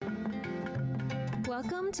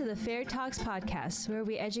Welcome to the Fair Talks podcast, where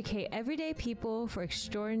we educate everyday people for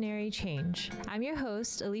extraordinary change. I'm your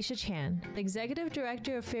host, Alicia Chan, Executive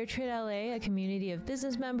Director of Fair Trade LA, a community of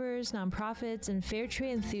business members, nonprofits, and fair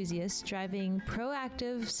trade enthusiasts driving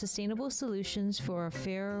proactive, sustainable solutions for a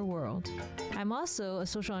fairer world. I'm also a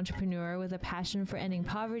social entrepreneur with a passion for ending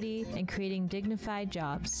poverty and creating dignified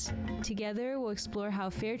jobs. Together, we'll explore how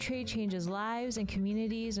fair trade changes lives and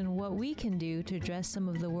communities and what we can do to address some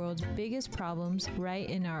of the world's biggest problems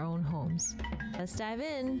right in our own homes. Let's dive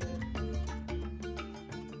in.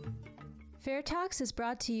 Fair Talks is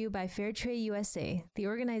brought to you by Fair Trade USA, the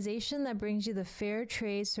organization that brings you the Fair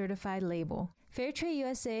Trade Certified label. Fair Trade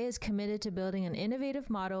USA is committed to building an innovative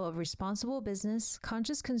model of responsible business,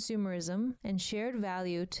 conscious consumerism, and shared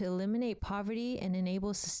value to eliminate poverty and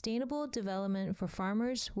enable sustainable development for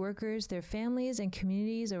farmers, workers, their families, and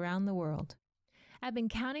communities around the world. I've been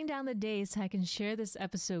counting down the days so I can share this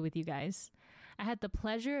episode with you guys. I had the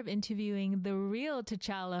pleasure of interviewing the real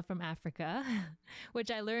T'Challa from Africa, which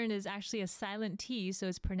I learned is actually a silent T, so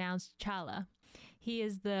it's pronounced Chala. He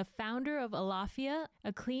is the founder of Alaffia,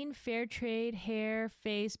 a clean, fair trade hair,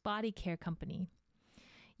 face, body care company.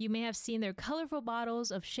 You may have seen their colorful bottles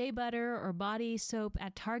of shea butter or body soap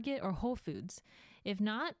at Target or Whole Foods. If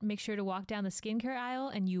not, make sure to walk down the skincare aisle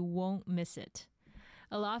and you won't miss it.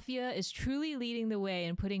 Alaffia is truly leading the way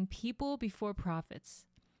in putting people before profits.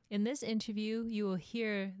 In this interview, you will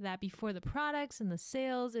hear that before the products and the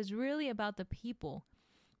sales is really about the people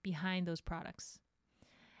behind those products.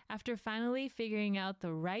 After finally figuring out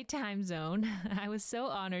the right time zone, I was so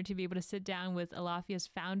honored to be able to sit down with Alaffia's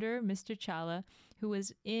founder, Mr. Chala, who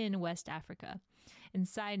was in West Africa. And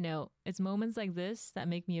side note, it's moments like this that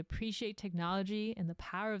make me appreciate technology and the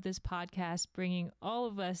power of this podcast bringing all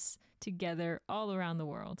of us together all around the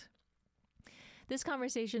world. This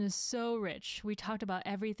conversation is so rich. We talked about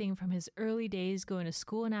everything from his early days going to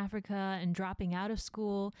school in Africa and dropping out of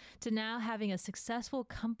school to now having a successful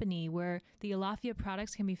company where the Alaffia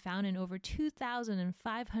products can be found in over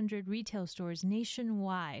 2,500 retail stores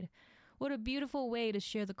nationwide. What a beautiful way to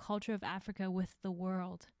share the culture of Africa with the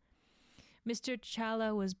world. Mr.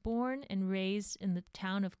 Chala was born and raised in the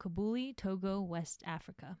town of Kabuli, Togo, West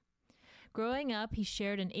Africa. Growing up, he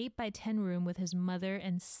shared an 8x10 room with his mother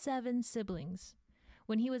and 7 siblings.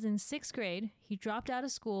 When he was in 6th grade, he dropped out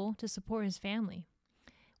of school to support his family.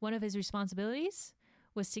 One of his responsibilities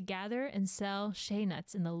was to gather and sell shea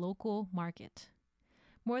nuts in the local market.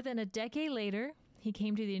 More than a decade later, he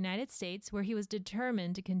came to the United States where he was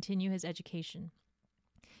determined to continue his education.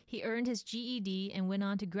 He earned his GED and went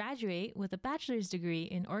on to graduate with a bachelor's degree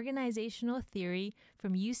in organizational theory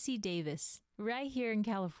from UC Davis, right here in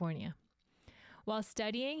California. While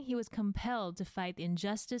studying, he was compelled to fight the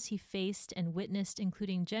injustice he faced and witnessed,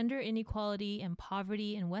 including gender inequality and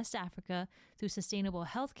poverty in West Africa through sustainable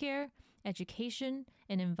healthcare, education,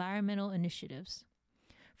 and environmental initiatives.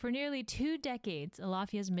 For nearly 2 decades,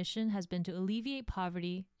 Alaffia's mission has been to alleviate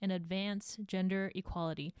poverty and advance gender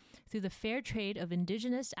equality through the fair trade of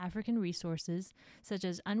indigenous African resources, such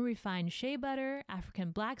as unrefined shea butter, African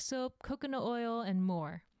black soap, coconut oil, and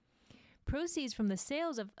more. Proceeds from the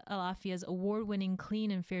sales of Alaffia's award-winning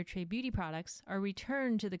clean and fair trade beauty products are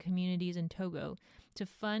returned to the communities in Togo to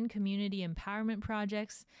fund community empowerment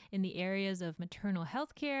projects in the areas of maternal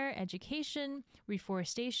health care, education,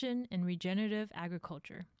 reforestation, and regenerative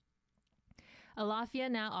agriculture. Alaffia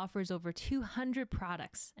now offers over 200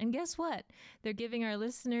 products. And guess what? They're giving our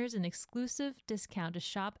listeners an exclusive discount to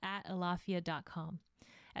shop at alaffia.com.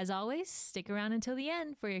 As always, stick around until the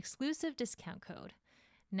end for your exclusive discount code.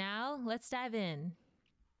 Now, let's dive in.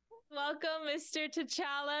 Welcome, Mr.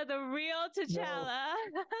 T'Challa, the real T'Challa.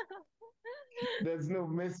 No, there's no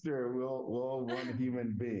Mr. We're all one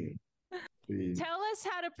human being. Please. Tell us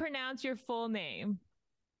how to pronounce your full name.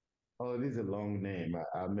 Oh, it is a long name.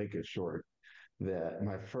 I'll make it short.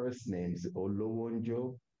 My first name is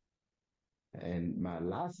Olowonjo, and my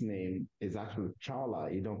last name is actually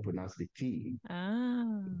Chala. You don't pronounce the T,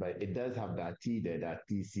 but it does have that T there, that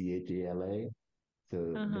Tchala. So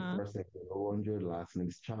the first name is Olowonjo, the last name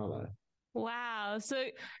is Chala. Wow. So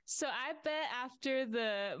I bet after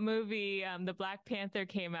the movie, The Black Panther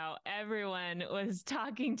came out, everyone was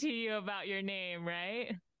talking to you about your name,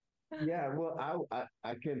 right? Yeah, well,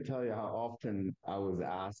 I can't tell you how often I was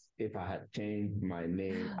asked if I had changed my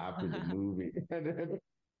name after the movie.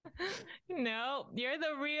 No, you're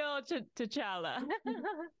the real T'Challa.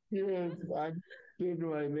 Yes, I changed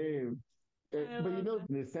my name. But you know,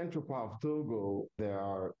 in the central part of Togo,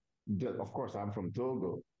 of course, I'm from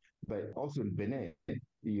Togo, but also in Benin,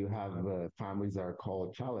 you have families that are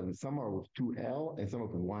called Chala, and some are with 2 L and some are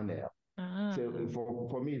with 1 L. So Ah,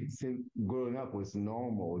 for me, since growing up was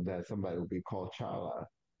normal that somebody would be called Chala.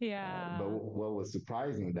 But yeah. what was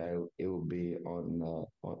surprising that it would be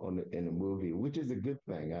in a movie, which is a good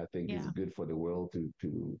thing. I think it's Yeah. good for the world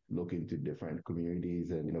to look into different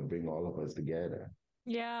communities and bring all of us together.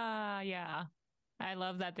 Yeah, yeah. I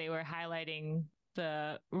love that they were highlighting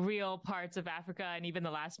the real parts of Africa and even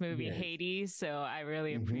the last movie, Yes. Haiti. So I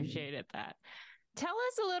really Hmm. appreciated that. Tell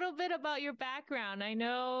us a little bit about your background. I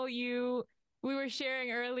know we were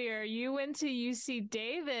sharing earlier, you went to UC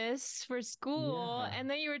Davis for school, Yeah. and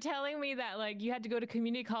then you were telling me that like you had to go to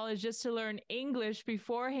community college just to learn English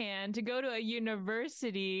beforehand to go to a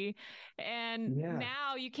university. And Yeah.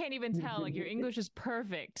 now you can't even tell, like your English is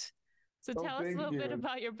perfect. So Oh, tell us a thank little bit you.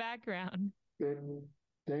 about your background. Thank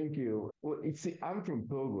thank you. Well, you see, I'm from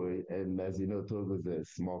Togo, and as you know, Togo is a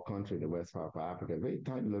small country in the west part of Africa, a very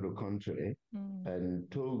tiny little country. Mm,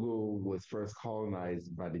 And Togo was first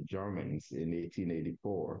colonized by the Germans in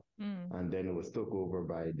 1884, mm, and then it was took over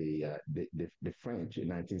by the French in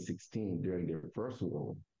 1916 during the First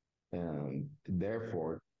War. And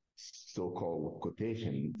therefore, so-called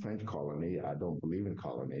quotation French colony. I don't believe in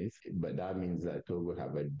colonies, but that means that Togo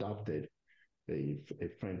have adopted a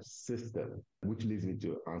French system, which leads me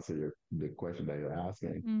to answer the question that you're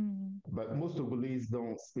asking. mm. But most Togolese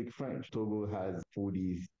don't speak French. Togo has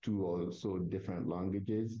 42 or so different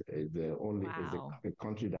languages. It's Wow. a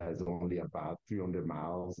country that is only about 300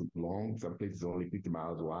 miles long. Some places only 50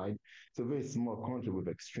 miles wide. So a very small country with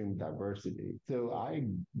extreme diversity. So I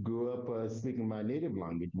grew up speaking my native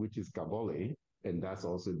language, which is Kabyle, and that's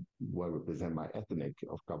also what represents my ethnic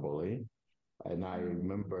of Kabyle. And I Mm,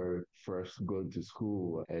 remember first going to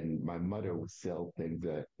school, and my mother would sell things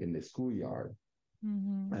in the schoolyard,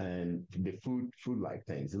 mm-hmm. and the food like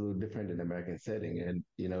things a little different in American setting. And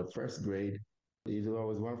first grade, I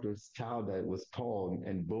was one of those child that was tall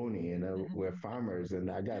and bony, we're farmers, and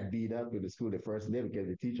I got beat up in the school the first day because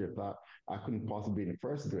the teacher thought I couldn't possibly be in the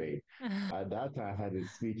first grade. At that time, I had a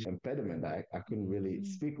speech impediment. I couldn't really Mm.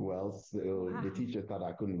 speak well, so the Wow. teacher thought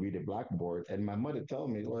I couldn't read a blackboard. And my mother told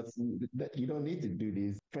me, "Well, you don't need to do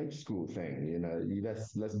these French school thing.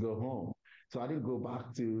 Let's go home." So I didn't go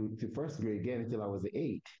back to first grade again until I was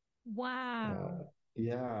eight. Wow. Uh,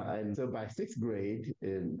 yeah, and so by sixth grade,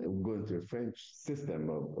 in going to a French system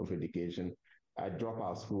of education, I drop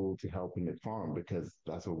out of school to help in the farm because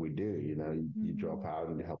that's what we do. You drop Mhm. out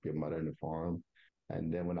and you help your mother in the farm.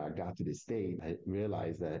 And then when I got to the state, I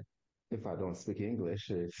realized that if I don't speak English,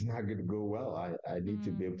 it's not going to go well. I need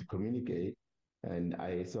to be able to Mm. communicate. And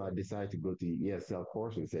I decided to go to ESL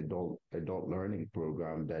courses, adult learning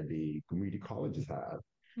program that the community colleges have.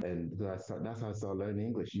 And that's how I started learning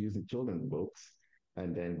English using children's books,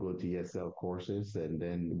 and then go to ESL courses, and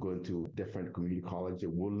then go to different community college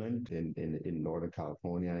at Woodland in Northern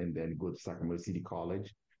California, and then go to Sacramento City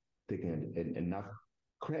College, taking enough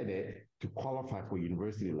credit to qualify for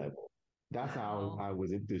university level. That's how Wow. I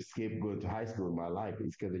was able to escape going to high school in my life.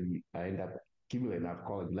 It's because I ended up accumulating enough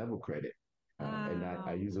college level credit. And I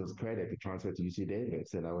Wow. used those credit to transfer to UC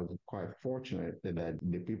Davis. And I was quite fortunate that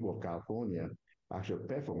the people of California actually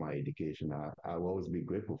paid for my education. I will always be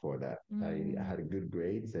grateful for that. I Mm. had good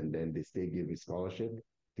grades, and then the state gave me scholarship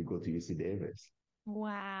to go to UC Davis.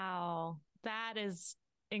 Wow. That is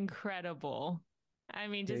incredible. I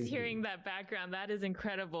mean, just Thank you. hearing that background, that is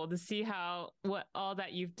incredible to see how what all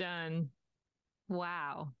that you've done.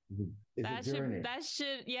 Wow. It's a journey.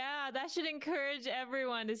 That should encourage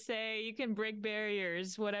everyone to say you can break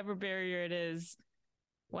barriers, whatever barrier it is.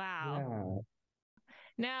 Wow. Yeah.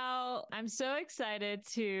 Now, I'm so excited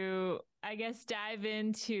to, I guess, dive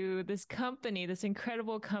into this company, this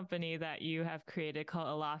incredible company that you have created called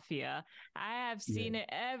Alaffia. I have Yeah. seen it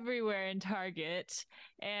everywhere in Target,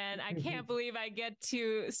 and I can't believe I get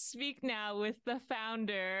to speak now with the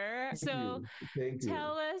founder. Thank So, you. Thank you.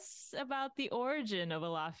 tell us about the origin of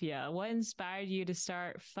Alaffia. What inspired you to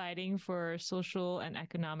start fighting for social and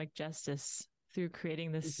economic justice through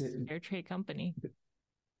creating this fair trade company?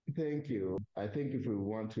 Thank you. I think if we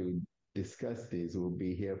want to discuss this, we'll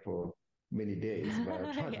be here for many days, but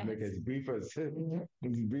I'll try to make it Yes. as brief as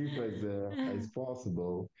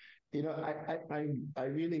possible. I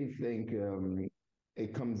really think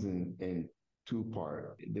it comes in two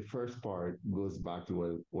parts. The first part goes back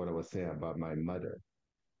to what I was saying about my mother,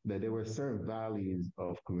 that there were certain values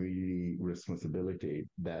of community responsibility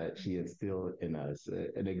that she instilled in us.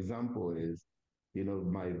 An example is,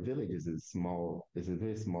 my village is a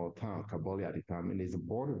very small town, Kaboli at the time, and it's a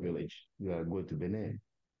border village going to Benin.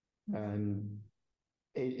 And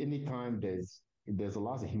anytime there's there's a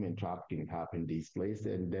lot of human trafficking happening in these places,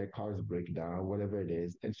 and their cars break down, whatever it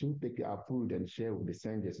is, and she'll pick our food and share with the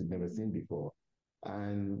strangers she'd never seen before.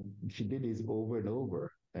 And she did this over and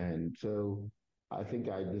over. And so I think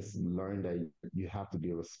I just learned that you have to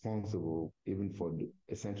be responsible, even for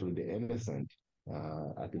essentially the innocent,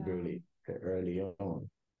 at the Yeah. very early on.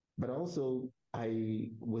 But also,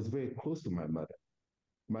 I was very close to my mother.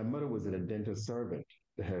 My mother was an indentured servant.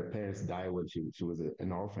 Her parents died when she was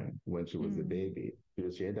an orphan when she was a Mm. baby.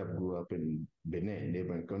 She ended up grew up in Benin,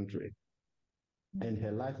 neighboring country, and Mm.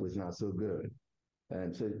 her life was not so good.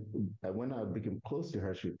 And so when I became close to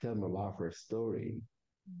her, she would tell me a lot of her story.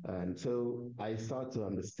 And so I started to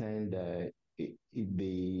understand that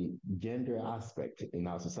the gender aspect in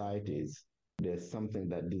our societies, there's something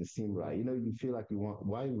that didn't seem right. You know, you feel like you want,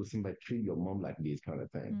 why would somebody treat your mom like this kind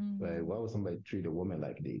of thing? Right? Mm. Why would somebody treat a woman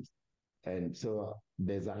like this? And so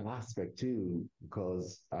there's an aspect too,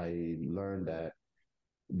 because I learned that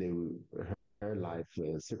they her life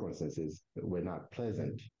circumstances were not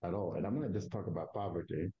pleasant at all. And I'm going to just talk about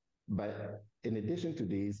poverty. But in addition to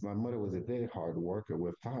these, my mother was a very hard worker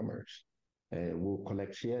with farmers, and we'll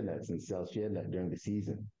collect share nuts and sell share nuts during the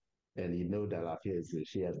season. And you know that Alaffia is a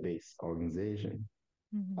shares-based organization.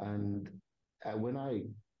 Mm. And when I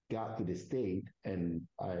got to the state, and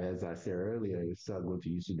as I said earlier, I started going to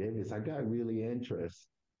UC Davis, I got really interested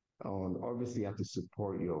on, obviously you have to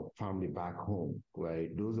support your family back home,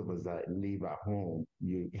 right? Those of us that live at home,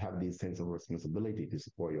 you have this sense of responsibility to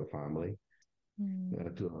support your family.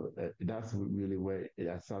 Mm. That's really where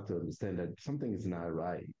I start to understand that something is not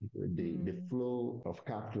right. The Mm. flow of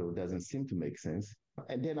capital doesn't seem to make sense.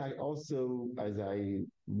 And then I also, as I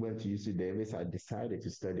went to UC Davis, I decided to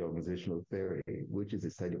study organizational theory, which is the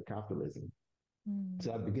study of capitalism. Mm.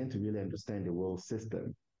 So I began to really understand the world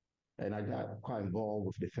system, and I got quite involved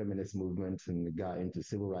with the feminist movement and got into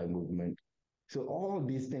civil rights movement. So all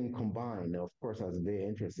these things combined, of course, I was very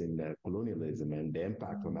interested in colonialism and the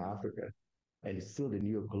impact on Mm. Africa, and it's still the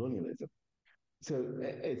neo-colonialism. So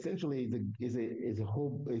essentially, is a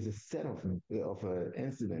whole is a set of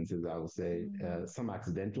incidences. I would say Mm. some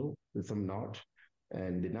accidental, and some not.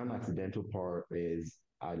 And the non-accidental part is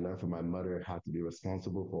I learned from my mother how to be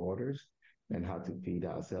responsible for others and how to Mm. feed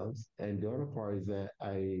ourselves. And the other part is that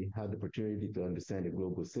I had the opportunity to understand the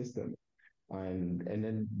global system. And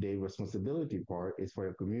then the responsibility part is for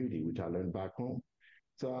your community, which I learned back home.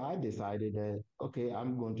 So I decided that, okay,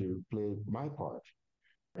 I'm going to play my part.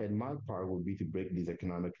 And my part would be to break this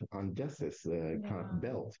economic injustice kind of Yeah.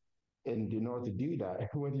 belt. And in order to do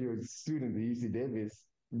that, when you're a student at UC Davis,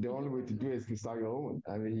 the only way to do it is to start your own.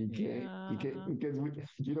 I mean, Yeah. because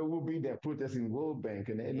we'll be there protesting World Bank,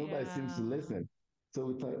 and nobody seems to Yeah. listen.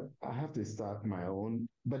 So it's like, I have to start my own.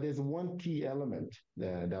 But there's one key element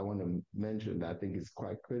that I want to mention that I think is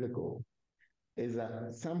quite critical, is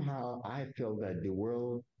that somehow I felt that the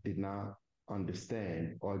world did not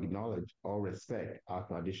understand or acknowledge or respect our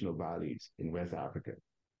traditional values in West Africa.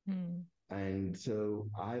 Mm. And so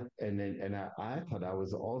I thought that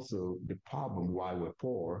was also the problem why we're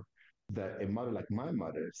poor. That a mother like my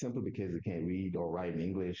mother, simply because they can't read or write in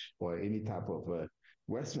English or any type of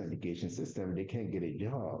Western education system, they can't get a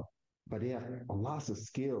job. But they have lots of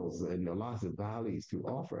skills and lots of values to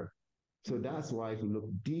offer. So Mm. that's why if you look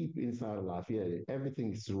deep inside of Lafayette,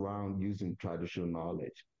 everything is around using traditional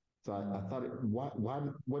knowledge. So I Mm. thought,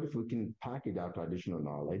 what if we can package our traditional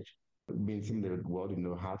knowledge, being something that the world didn't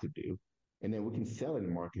know how to do, and then we can sell in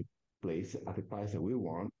the marketplace at the price that we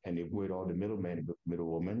want, and avoid all the Mm. middlemen and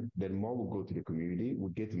middlewomen. Then more will go to the community.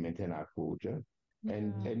 We get to maintain our culture, Yeah.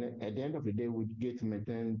 and at the end of the day, we get to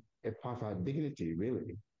maintain a part of our dignity,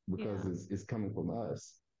 really, because Yeah. it's coming from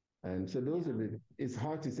us. And so those are Yeah. the, it's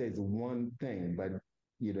hard to say it's one thing, but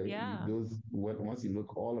Yeah. those, once you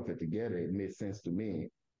look all of it together, it made sense to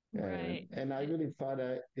me. Right. And I really thought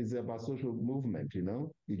that it's about social movement, you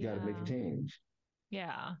got to make Yeah. change.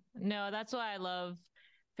 Yeah. No, that's why I love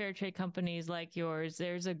fair trade companies like yours.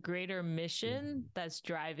 There's a greater mission that's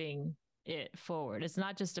driving it forward. It's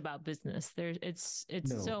not just about business. It's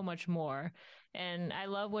No, so much more. And I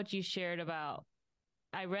love what you shared about,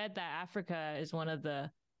 I read that Africa is one of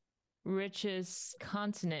the richest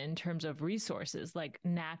continent in terms of resources, like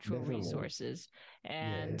natural definitely. resources.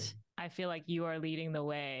 And Yes. I feel like you are leading the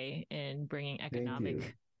way in bringing Thank you.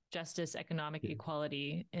 economic justice, economic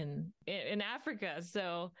equality in Africa.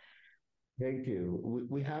 So Thank you.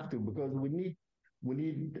 We yeah, have to, because we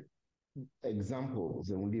need examples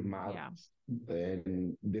and we need yeah, models.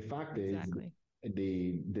 And the fact is, exactly.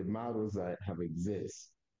 the models that have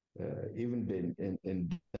exist, even the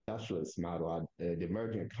industrialist model, the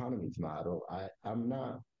emerging economies model, I'm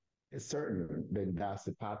not. is certain, then that's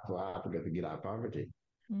the path for Africa to get out of poverty.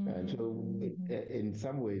 And so, Mm-hmm. in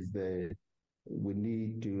some ways, we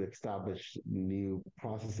need to establish new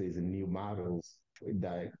processes and new models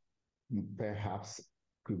that perhaps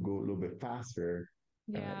could go a little bit faster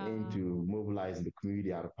Yeah. into mobilizing the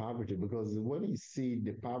community out of poverty. Because when you see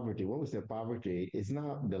the poverty, when we say poverty, it's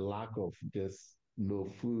not the lack of just no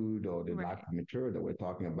food or the lack Right. of material that we're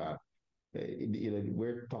talking about.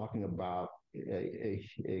 We're talking about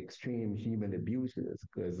extreme human abuses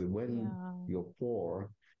because when Yeah. you're poor,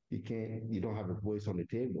 you don't have a voice on the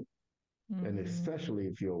table, and Mm-hmm. especially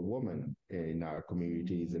if you're a woman in our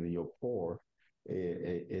communities Mm. and you're poor,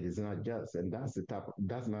 it is not just, and that's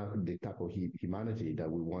not the type of humanity that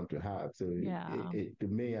we want to have. So, Yeah. to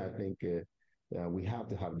me, I think we have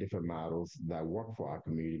to have different models that work for our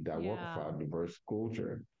community, that work for Yeah. our diverse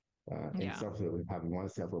culture, Yeah. instead of having one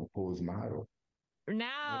self-imposed model.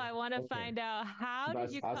 Now Okay. I want to Okay. find out, how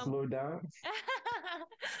did you I come? slow down.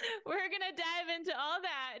 We're going to dive into all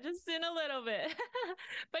that just in a little bit.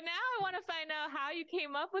 But now I want to find out how you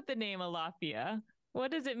came up with the name Alaffia. What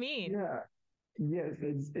does it mean? Yeah. Yes,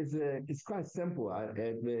 it's quite simple.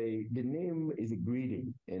 The name is a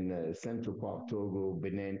greeting in Central Park, Togo,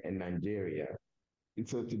 Benin, and Nigeria. And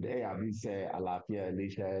so today I will say Alafia,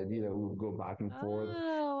 Alicia, we'll go back and forth.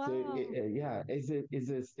 Oh, So wow. yeah,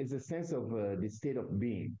 it's a sense of the state of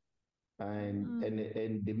being, and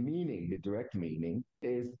the meaning, the direct meaning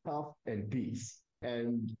is health and peace.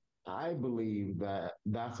 And I believe that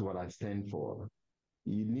that's what I stand for.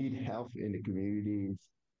 You need health in the communities,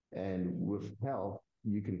 and with health,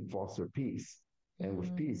 you can foster peace. And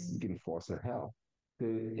with peace, you Mm, can foster health. So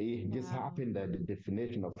it just wow. happened that the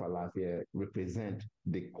definition of Alafia represent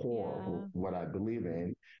the core of Yeah. what I believe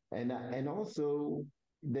in. And also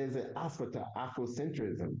there's an aspect of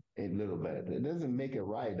Afrocentrism a little bit. It doesn't make it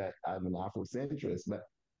right that I'm an Afrocentrist, but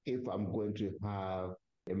if I'm going to have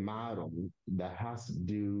a model that has to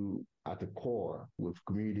do at the core with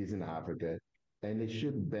communities in Africa, and it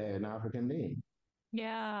should bear an African name.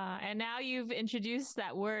 Yeah. And now you've introduced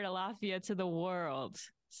that word Alaffia to the world.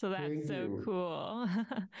 So that's Thank so you. cool.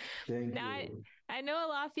 Thank Now, you. I know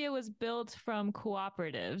Alaffia was built from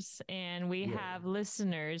cooperatives, and we Yeah. have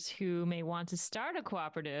listeners who may want to start a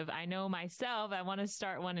cooperative. I know myself, I want to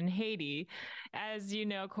start one in Haiti. As you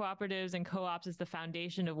know, cooperatives and co ops is the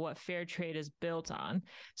foundation of what fair trade is built on.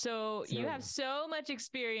 So you have So, so much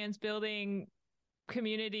experience building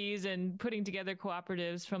communities and putting together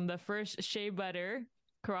cooperatives, from the first shea butter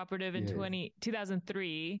cooperative in yes,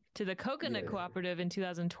 2003 to the coconut yes. cooperative in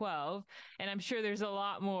 2012, and I'm sure there's a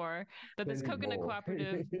lot more. But this Plenty coconut more.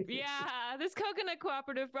 cooperative, yeah, this coconut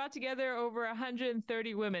cooperative brought together over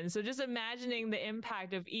 130 women. So just imagining the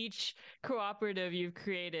impact of each cooperative you've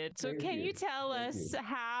created. So Thank can you. you tell Thank us you.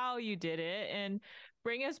 how you did it, and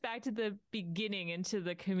bring us back to the beginning, into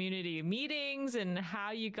the community meetings, and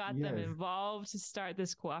how you got them Yes. involved to start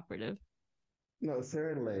this cooperative? No,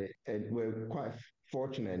 certainly. And we're quite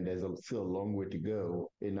fortunate, and there's still a long way to go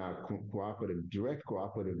in our cooperative, direct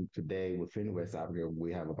cooperative today within West Africa.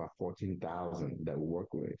 We have about 14,000 that we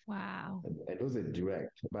work with. Wow. And those are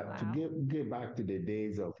direct. But to Wow. get back to the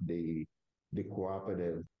days of the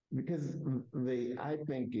cooperative, because I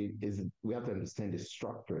think it is we have to understand the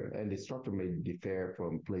structure, and the structure may differ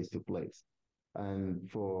from place to place. And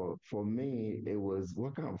for me, it was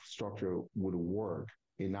what kind of structure would work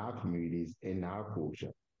in our communities, in our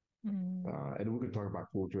culture. Mm. And we could talk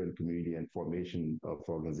about culture and community and formation of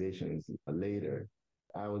organizations later.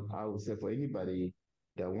 I would say for anybody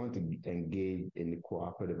that want to engage in the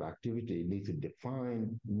cooperative activity, need to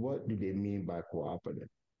define what do they mean by cooperative,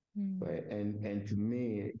 Mm. right? And to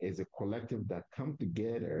me, it's a collective that come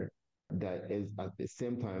together that is at the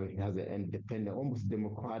same time it has an independent, almost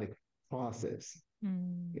democratic process.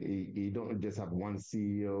 Mm. You don't just have one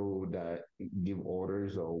CEO that give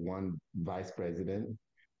orders or one vice president.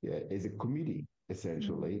 Yeah, it's a committee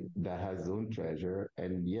essentially Mm. that has its own treasurer,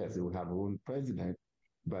 and yes, it will have its own president,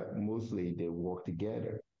 but mostly they work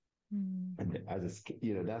together. Mm. And as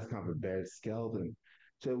that's kind of a bare skeleton.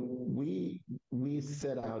 So we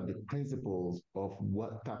set out the principles of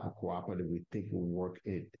what type of cooperative we think will work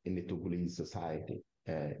in the Togolese society,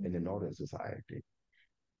 in the Mm. northern society.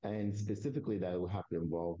 And specifically, that will have to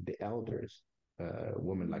involve the elders,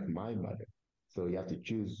 women like Mm. my mother. So you have to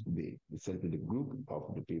choose essentially the group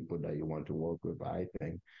of the people that you want to work with. I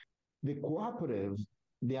think the cooperatives,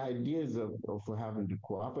 the ideas of having the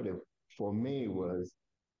cooperative for me was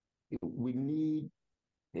we need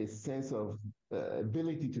a sense of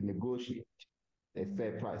ability to negotiate a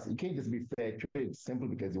fair Mm. price. You can't just be fair trade simply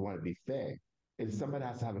because you want to be fair. If somebody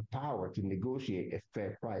has to have a power to negotiate a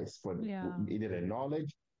fair price for Yeah. either their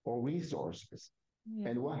knowledge or resources. Yeah.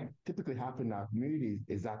 And what typically happens in our communities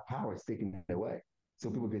is that power is taken away. So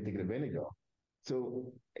people get taken advantage of.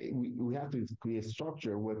 So we have to create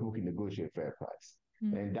structure where people can negotiate fair price.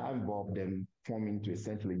 And that involved them forming to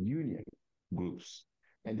essentially union groups.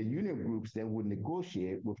 And the union groups then would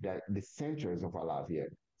negotiate with the centers of Alaffia.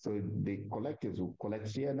 So the collectives will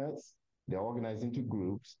collect share nuts, they're organized into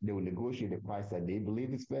groups, they will negotiate the price that they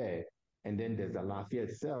believe is fair. And then there's Alaffia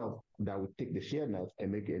itself that would take the share nuts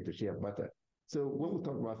and make it into share butter. So when we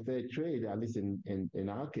talk about fair trade, at least in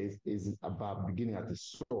our case, is about beginning at the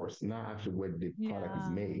source, not actually where the product is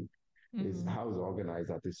made, is how it's organized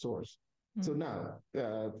at the source. So now,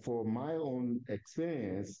 for my own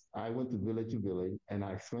experience, I went to village and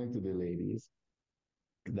I explained to the ladies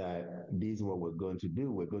that this is what we're going to do.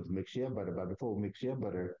 We're going to make shea butter, but before we make shea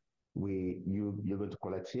butter, you're going to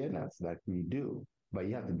collect shea nuts like we do, but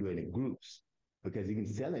you have to do it in groups because you can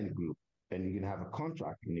sell in a group and you can have a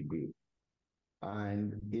contract in a group.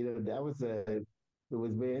 And that was it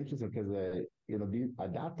was very interesting because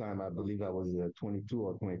at that time I believe I was 22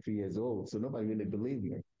 or 23 years old, so nobody really believed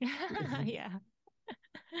me. Yeah.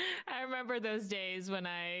 I remember those days when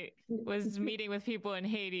I was meeting with people in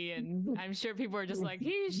Haiti, and I'm sure people were just like,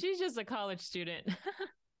 she's just a college student.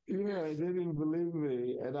 Yeah, they didn't believe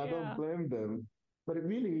me, and I don't blame them. But it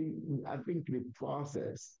really, I think the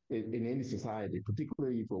process in any society,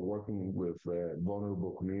 particularly if we're working with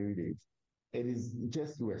vulnerable communities, it is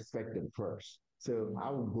just to respect them first. So I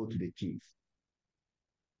will go to the chief,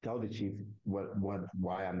 tell the chief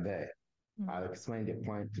why I'm there. I'll explain the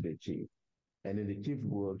point to the chief. And then the chief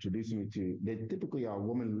will introduce me to, they typically are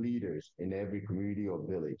women leaders in every community or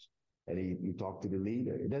village. And you talk to the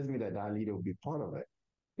leader. It doesn't mean that that leader will be part of it.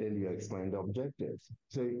 Then you explain the objectives.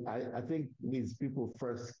 So I think these people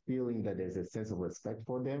first feeling that there's a sense of respect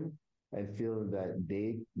for them and feel that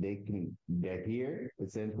they're here,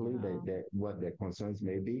 essentially, that what their concerns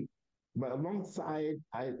may be. But alongside,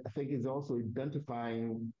 I think it's also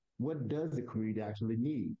identifying what does the community actually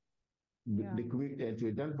need. The community, and to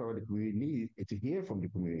identify what the community needs is to hear from the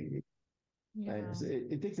community. And so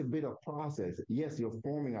it takes a bit of process. Yes, you're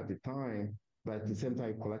forming at the time, but at the same time,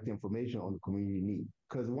 you collect information on the community need.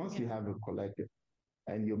 Because once you have it collected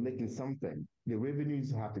and you're making something, the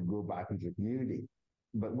revenues have to go back into the community.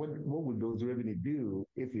 But what would those revenue do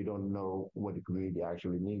if you don't know what the community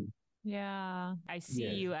actually needs? Yeah. I see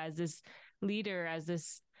you as this leader, as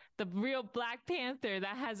the real Black Panther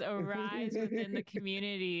that has arisen within the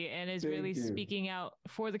community and is really speaking out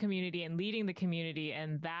for the community and leading the community.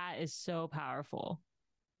 And that is so powerful.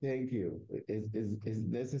 Thank you. It's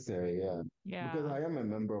necessary, yeah. Yeah. Because I am a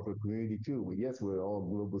member of a community too. Yes, we're all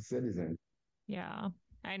global citizens. Yeah.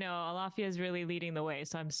 I know Alaffia is really leading the way.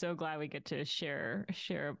 So I'm so glad we get to share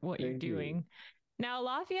what you're doing. Now,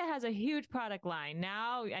 Alaffia has a huge product line.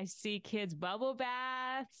 Now I see kids' bubble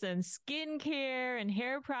baths and skincare and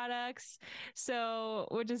hair products. So,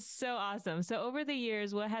 which is so awesome. So over the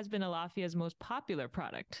years, what has been Alaffia's most popular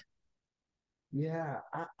product? Yeah,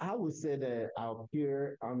 I would say that our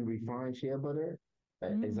pure unrefined shea butter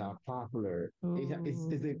is our popular. It's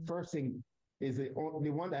the first thing, is the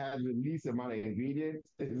one that has the least amount of ingredients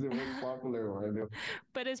is the most popular one.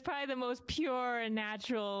 But it's probably the most pure and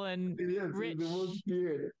natural and rich. It's the most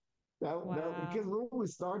pure. Because when we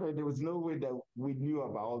started, there was no way that we knew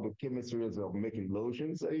about all the chemistries of making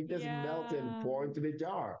lotion, so you just melt and pour into the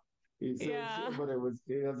jar. But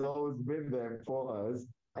it has always been there for us.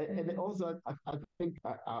 And also, I think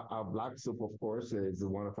our black soap, of course, is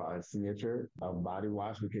one of our signature body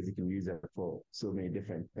wash because you can use it for so many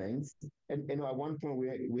different things. And at one point,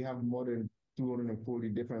 we have more than 240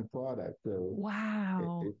 different products. So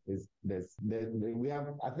wow, we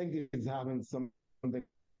have. I think it's having something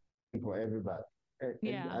for everybody.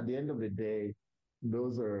 And at the end of the day,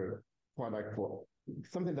 those are product for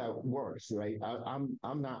something that works, right? I'm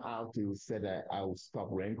not out to say that I will stop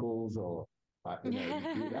wrinkles or I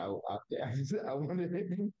wanted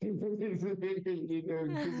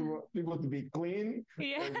people to be clean,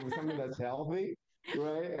 something that's healthy,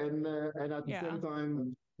 right? And at the same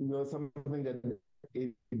time, something that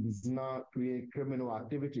is not create criminal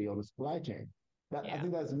activity on the supply chain. I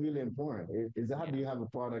think that's really important. Is how do you have a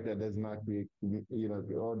product that does not create,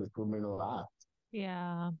 all this criminal acts?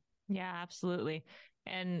 Yeah. Yeah, absolutely.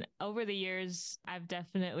 And over the years, I've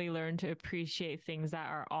definitely learned to appreciate things that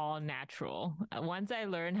are all natural. Once I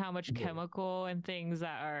learned how much chemical and things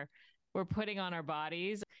that we're putting on our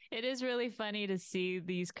bodies, it is really funny to see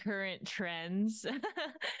these current trends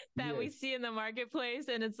that we see in the marketplace.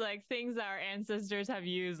 And it's like things that our ancestors have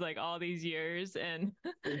used like all these years and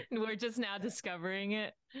we're just now discovering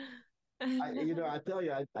it. I tell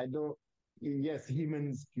you, I don't, yes,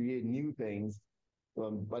 humans create new things,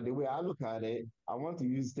 but the way I look at it, I want to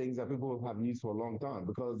use things that people have used for a long time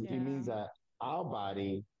because it Yeah. means that our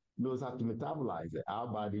body knows how to metabolize it. Our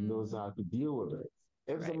body knows Mm-hmm. how to deal with it.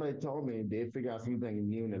 If Right. somebody told me they figure out something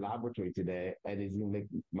new in the laboratory today and it's going to make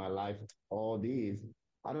my life all these,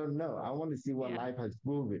 I don't know. I want to see what Yeah. life has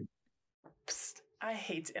proven. Psst, I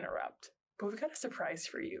hate to interrupt, but we've got a surprise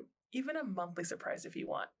for you. Even a monthly surprise if you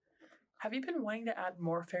want. Have you been wanting to add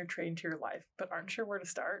more fair trade into your life, but aren't sure where to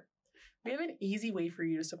start? We have an easy way for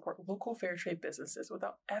you to support local fair trade businesses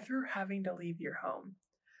without ever having to leave your home.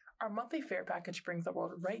 Our monthly fair package brings the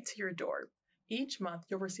world right to your door. Each month,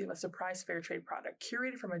 you'll receive a surprise fair trade product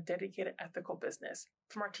curated from a dedicated ethical business.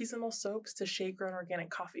 From artisanal soaps to shade-grown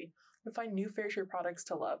organic coffee, you'll find new fair trade products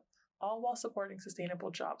to love, all while supporting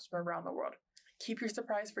sustainable jobs from around the world. Keep your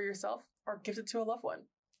surprise for yourself or gift it to a loved one.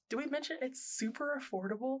 Did we mention it's super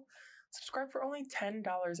affordable? Subscribe for only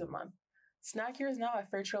 $10 a month. Snag yours now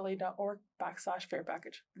at fairtrade.org/fair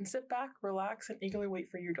package. Then sit back, relax, and eagerly wait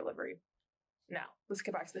for your delivery. Now, let's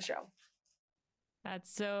get back to the show.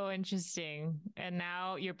 That's so interesting. And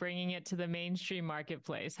now you're bringing it to the mainstream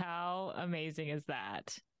marketplace. How amazing is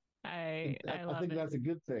that? I I love think it. that's a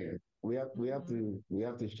good thing. We have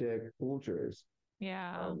to share cultures.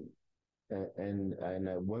 Yeah. Um, and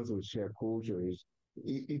once we share cultures,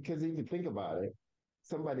 because if you think about it,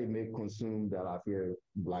 somebody may consume the Alaffia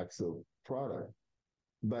black soap product,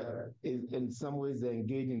 but in some ways they're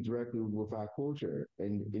engaging directly with our culture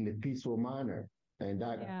in a peaceful manner, and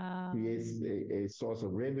that Yeah. creates a source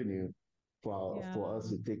of revenue for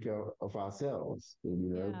us Yeah. to take care of ourselves,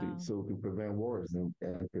 Yeah. so we can prevent wars and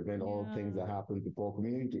prevent all things Yeah. that happen to poor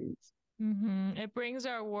communities. It brings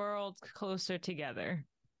our world closer together.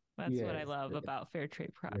 That's what I Yes, love about fair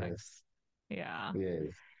trade yes, products. Yeah.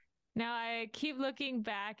 yes. Now I keep looking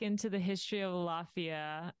back into the history of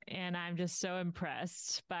Lafayette, and I'm just so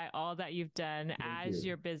impressed by all that you've done Thank as you,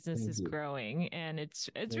 your business thank is you, growing. And it's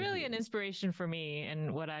thank really you, an inspiration for me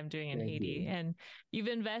and what I'm doing in thank Haiti. you. And you've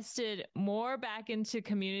invested more back into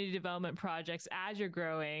community development projects as you're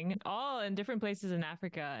growing, all in different places in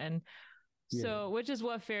Africa. And Yeah, so, which is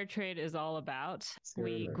what fair trade is all about.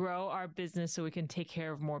 We certainly. grow our business so we can take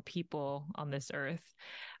care of more people on this earth.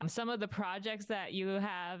 Some of the projects that you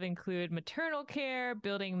have include maternal care,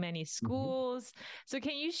 building many Mhm. schools. So,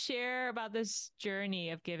 can you share about this journey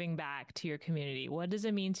of giving back to your community? What does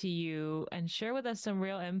it mean to you? And share with us some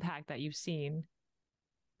real impact that you've seen.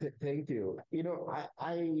 Thank you.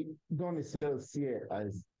 I don't necessarily see it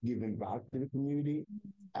as giving back to the community.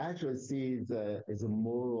 I actually see it as a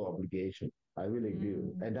moral obligation. I really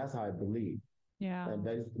do. Mm, And that's how I believe. yeah. And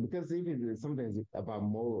that is because even if there's something about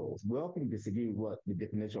morals, we often disagree what the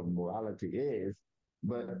definition of morality is.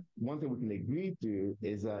 But Mm, one thing we can agree to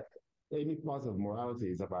is that any positive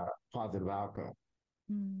morality is about positive outcome.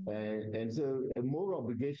 mm, And so a moral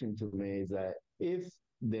obligation to me is that if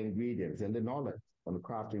the ingredients and the knowledge on the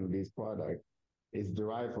crafting of these products is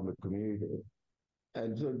derived from the community,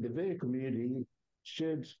 and so the very community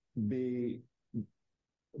should be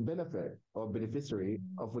benefit or beneficiary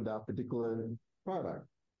mm, of that particular product.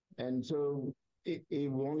 And so it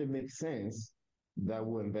will only make sense that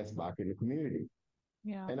we'll invest back in the community.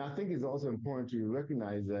 yeah. And I think it's also important to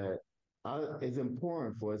recognize that it's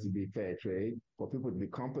important for us to be fair trade, for people to be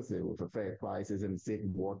compensated with a fair prices and safe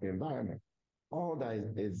working environment. All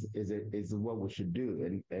that is what we should do,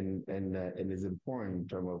 and is important in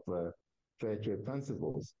terms of fair trade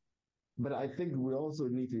principles. But I think we also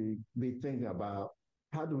need to be thinking about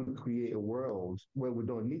how do we create a world where we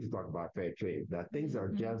don't need to talk about fair trade, that things are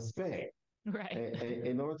Mhm. just fair. Right. And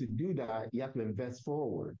in order to do that, you have to invest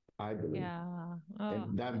forward, I believe. Yeah. Oh,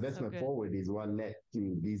 And that that's so investment good. forward is what led to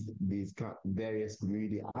these various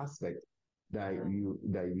community aspects Yeah. that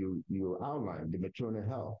you outlined, the maternal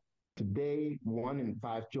health. Today, 1 in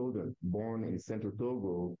 5 children born in Central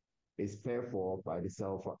Togo is cared for by the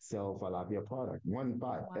self-Alaffia product. 1 in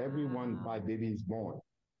 5. Every 1 in 5 Wow. babies born.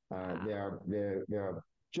 Wow. There are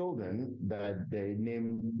children that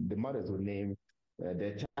the mothers will name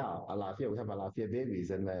their child Alaffia. We have Alaffia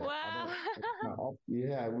babies, and I Wow. don't.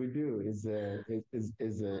 Yeah, we do. It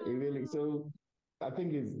really so. I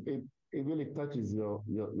think it really touches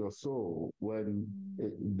your soul when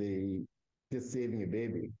they just saving a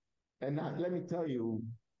baby. And let me tell you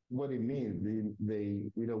what it means.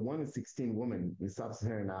 1 in 16 women in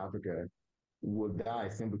sub-Saharan Africa will die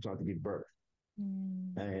simply trying to give birth.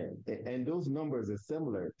 Mm, And those numbers are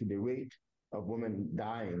similar to the rate of women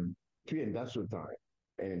dying pre-industrial time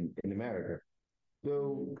in America.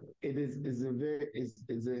 So mm, it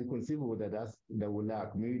is inconceivable that will allow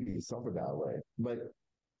communities to suffer that way. But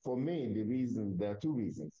for me, there are two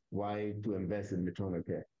reasons why to invest in maternal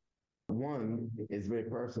care. One is very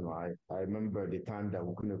personal. I remember the time that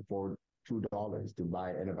we couldn't afford $2 to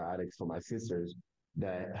buy antibiotics for my sisters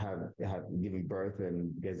that have given birth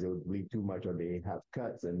and because they would bleed too much or they have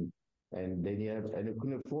cuts and they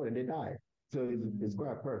couldn't afford it and they died. So it's Mm.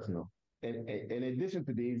 quite personal. And in addition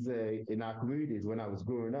to these, in our communities, when I was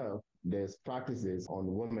growing up, there's practices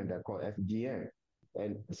on women that call FGM.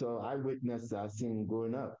 And so I witnessed, I seen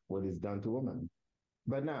growing up what is done to women.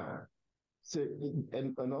 But now, so,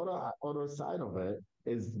 and another side of it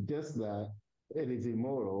is just that it is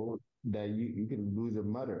immoral that you can lose a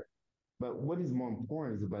mother. But what is more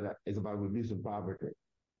important is about reducing poverty,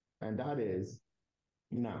 and that is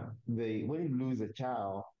now the when you lose a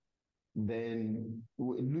child, then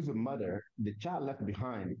lose a mother, the child left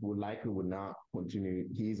behind will likely will not continue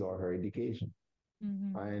his or her education.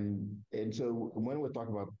 Mhm. And so when we talk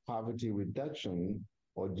about poverty reduction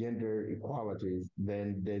or gender equalities,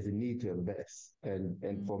 then there's a need to invest. And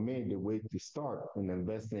Mm. for me, the way to start in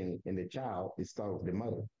investing in the child is start with the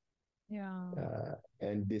mother. Yeah.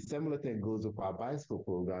 And the similar thing goes with our bicycle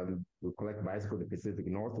program. We collect bicycle in the Pacific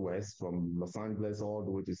Northwest from Los Angeles all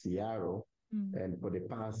the way to Seattle. Mm. And for the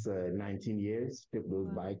past 19 years, ship those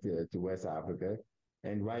Wow. bikes to West Africa.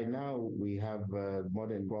 And right now, we have more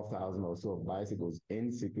than 12,000 or so of bicycles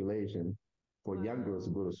in circulation for young girls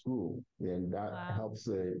to Wow. go to school. And that Wow. helps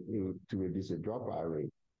to reduce the dropout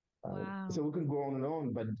rate. So Wow. we can go on and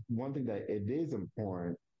on, but one thing that it is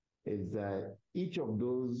important is that each of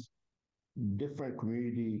those different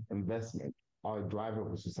community investment are a driver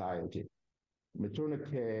of a society. Maternal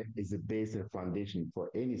care is the base and foundation for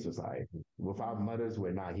any society. Without Mm. mothers,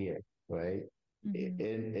 we're not here, right? Mhm.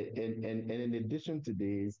 And in addition to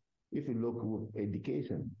this, if you look with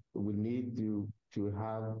education, we need to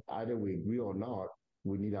have either we agree or not,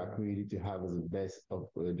 we need our community to have as best of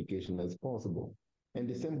education as possible. And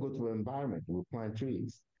the same goes for environment. We plant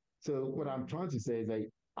trees. So what I'm Mm. trying to say is that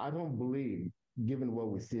I don't believe, given what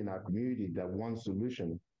we see in our community, that one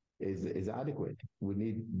solution is adequate. We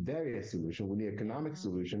need various solutions. We need economic Yeah.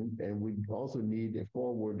 solution, and we also need a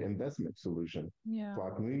forward investment solution Yeah. for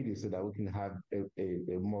our community so that we can have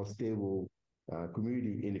a more stable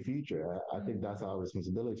community in the future. I think Mm. that's our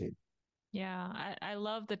responsibility. Yeah. I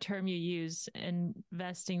love the term you use,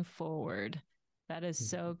 investing forward. That is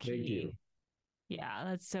so Thank you. key. Yeah,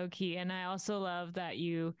 that's so key. And I also love that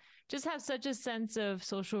you just have such a sense of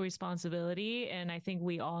social responsibility. And I think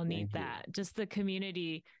we all need Thank you. that. Just the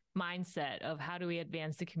community mindset of how do we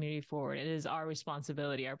advance the community forward. It is our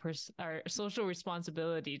responsibility, our social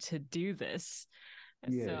responsibility to do this.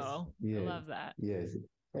 Yes, So I yes, love that. yes.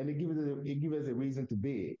 And it gives us a reason to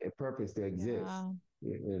be, a purpose to exist. Yeah.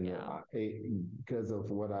 You know, Yeah. because of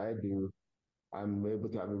what I do, I'm able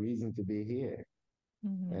to have a reason to be here.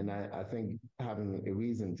 And Mm-hmm. I think having a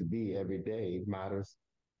reason to be every day matters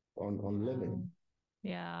on Yeah. living.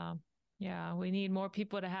 Yeah. Yeah. We need more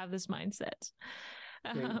people to have this mindset.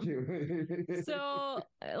 Thank Um, you. So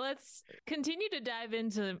let's continue to dive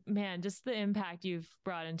into, man, just the impact you've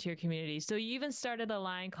brought into your community. So you even started a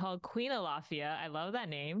line called Queen Alaffia. I love that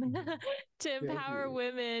name to Thank empower you.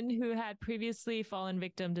 women who had previously fallen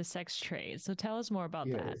victim to sex trade. So tell us more about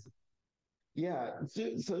that. Yes. Yeah.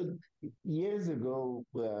 So years ago,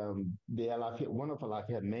 one of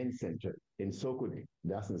Alaffia Men's Center in Sokode,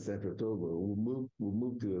 that's in Central Togo, we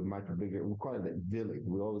moved to a much bigger, we call it a village.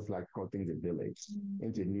 We always like to call things a village, Mm.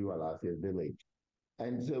 into New Alaffia village.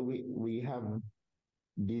 And so we have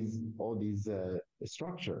all these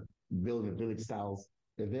structure, building village styles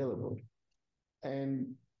available.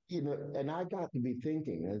 And and I got to be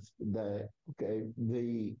thinking as the okay,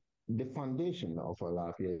 the foundation of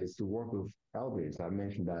Alaffia is to work with elders. I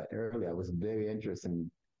mentioned that earlier. I was very interested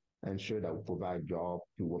in ensure that we provide job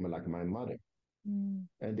to women like my mother. Mm.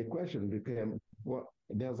 And the question became, well,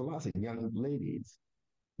 there's a lot of young ladies.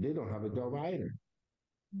 They don't have a job either.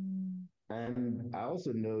 Mm. And I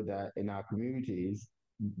also know that in our communities,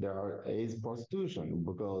 is prostitution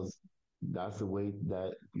because that's the way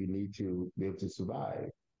that you need to be able to survive.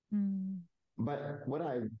 Mm. But what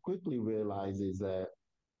I quickly realized is that,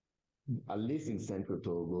 at least in Central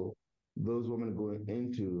Togo, those women going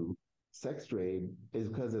into sex trade is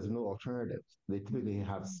because there's no alternatives. They typically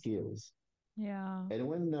have Mm. skills. Yeah. And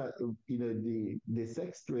when the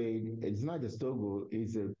sex trade, it's not just Togo,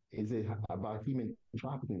 is about human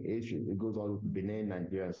trafficking issue. It goes all over Mm. Benin,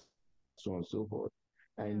 Nigeria, so on and so forth.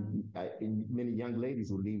 Yeah. And many young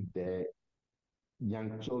ladies will leave their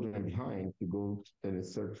young children behind to go and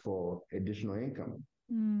search for additional income.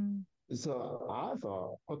 Mm. So I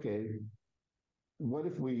thought, okay, what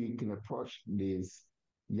if we can approach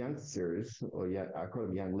youngsters, or yeah, I call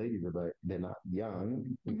them young ladies, but they're not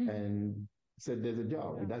young, Mhm. and said there's a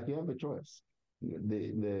job that you have a choice.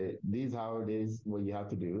 These how it is what you have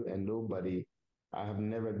to do, and nobody. I have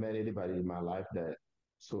never met anybody in my life that's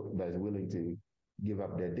willing to give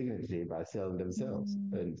up their dignity by selling themselves.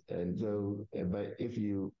 Mm. And so, but if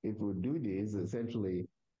we do this, essentially,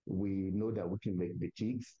 we know that we can make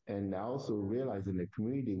boutiques. And I also realize in the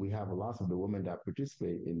community, we have a lot of the women that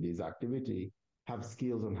participate in this activity have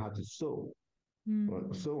skills on how to sew,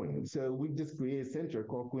 Mm. sewing. So we just create a center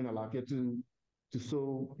called Queen Alaffia to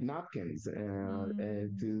sew napkins and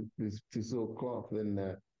Mm. to sew cloth and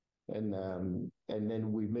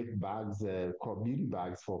then we make bags called beauty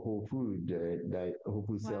bags for Whole Food that Whole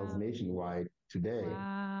Food sells Wow. nationwide today.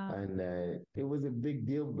 Wow. And it was a big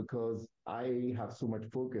deal because I have so much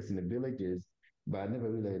focus in the villages, but I never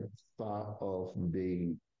really thought of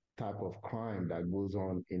the type of crime that goes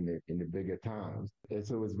on in the bigger towns. And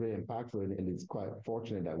so it was very impactful, and it's quite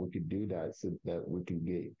fortunate that we could do that so that we can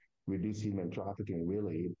get reduce human trafficking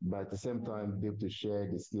really, but at the same time be able to share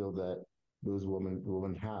the skills that those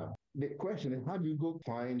women have. The question is, how do you go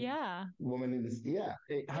find Yeah. women in this? Yeah,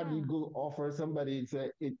 how do you Yeah. go offer somebody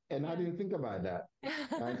to it? And I Yeah. didn't think about that.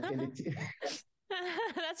 And it,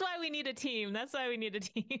 That's why we need a team. That's why we need a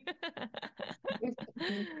team.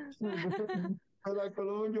 I'm like,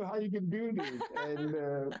 Colonjo, how you can do this? And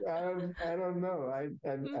I don't know. I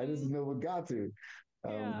just Mhm. never got to.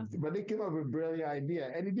 Yeah. But they came up with a brilliant idea,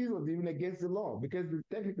 and it was even against the law because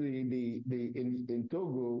technically, in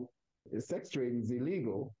Togo, sex trade is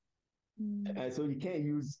illegal, Mm. and so you can't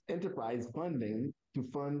use enterprise funding to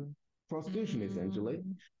fund prostitution essentially.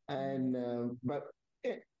 Mm. And but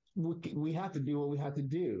it, we had to do what we had to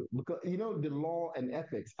do because the law and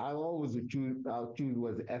ethics. I'll choose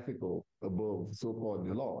what's ethical above so-called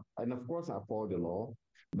the law, and of course I follow the law,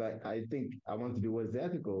 but I think I want to do what's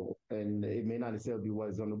ethical, and it may not necessarily be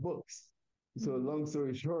what's on the books. So Mm. long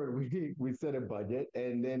story short, we set a budget,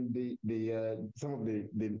 and then the some of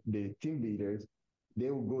the team leaders they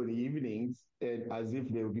would go in the evenings and as if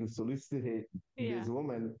they were going to solicitate Yeah. this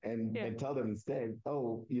woman Yeah. and tell them instead,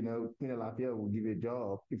 oh, Queen Alaffia will give you a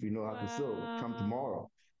job if you know how to sew. Come Wow.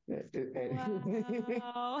 tomorrow.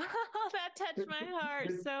 Wow. That touched my heart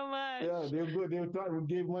so Yeah, much. they'll try to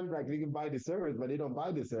give money like they can buy the service, but they don't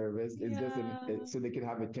buy the service. It's just Yeah. so they can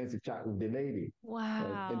have a chance to chat with the lady.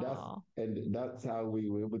 Wow. And that's how we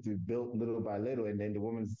were able to build little by little. And then the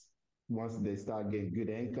women's once they start getting good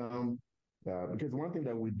income, because one thing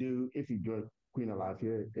that we do if you join Queen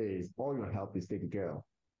Alaffia is all your health is taken care of.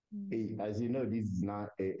 Mm. As you know, this is not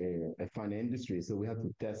a fun industry, so we have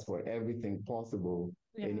to test for everything possible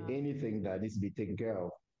and Yeah. anything that needs to be taken care of.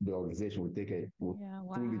 The organization will take it, will Yeah.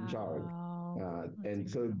 fully charge, Wow. That's and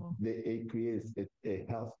so incredible. it creates a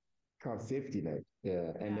health kind of safety net, and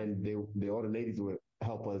Yeah. then the other ladies will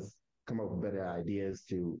help us come up with better ideas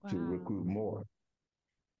to recruit Wow. more.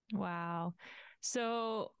 Wow.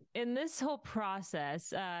 So, in this whole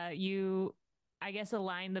process, you, I guess,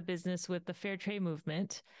 aligned the business with the fair trade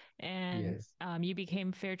movement, and Yes. you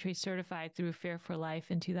became fair trade certified through Fair for Life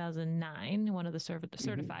in 2009, one of the Mm-hmm.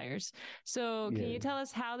 certifiers. So, can you Yes. tell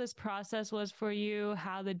us how this process was for you,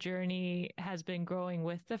 how the journey has been growing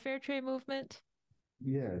with the fair trade movement?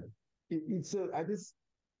 Yeah. It's I just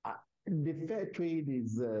the fair trade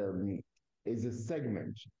is a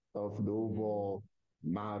segment of the Mm. overall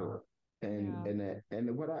model, Yeah.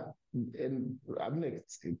 and what and I'm gonna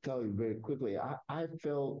tell you very quickly. I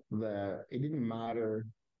felt that it didn't matter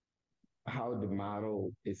how the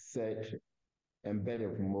model is set,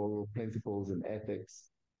 embedded moral principles and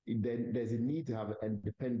ethics. Then there's a need to have an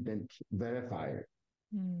independent verifier.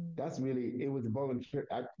 Mm. That's really it was voluntary.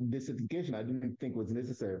 The certification I didn't think was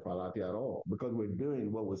necessary for Alaffia at all because we're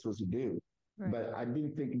doing what we're supposed to do. Right. But I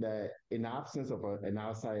didn't think that in absence of an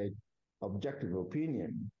outside objective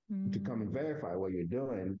opinion to come and Mm. verify what you're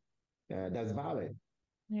doing, that's valid.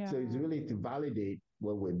 Yeah. So it's really to validate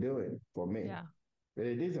what we're doing for me. Yeah. But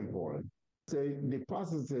it is important. So the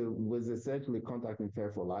process was essentially contacting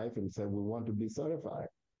Fair for Life and said we want to be certified.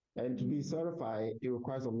 And to be Mm. certified, it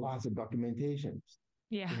requires a lot of documentation.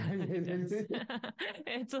 Yeah, it does.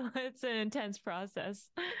 It's an intense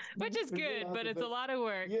process, which is good, but it's a lot of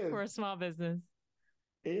work Yes, for a small business.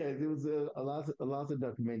 yeah, there was a lot of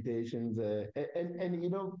documentations,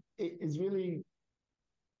 and it's really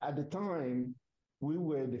at the time we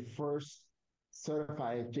were the first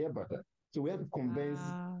certified share butter, so we had to convince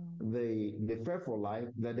Wow. the Fair for Life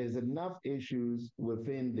that there's enough issues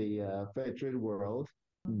within the fair trade world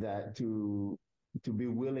that to to be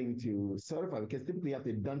willing to certify, because typically you have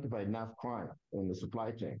to identify enough crime in the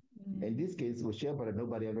supply chain. In this case, with share butter,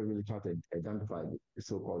 nobody ever really tried to identify the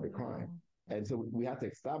so-called the crime. And so we had to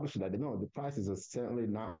establish that, no, the prices are certainly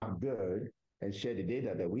not good, and share the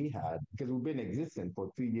data that we had, because we've been existing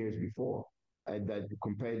for 3 years before, and that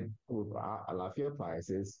compared with our Alaffia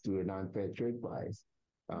prices to a non-fair trade price.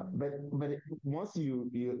 But once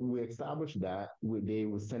we established that, they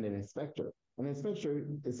will send an inspector. An inspector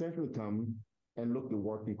essentially come and look at the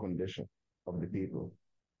working condition of the people,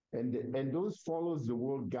 and those follows the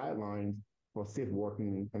world guidelines for safe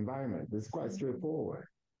working environment. It's quite straightforward.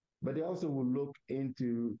 But they also will look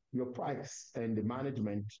into your price and the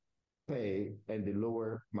management pay and the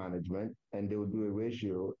lower management, and they will do a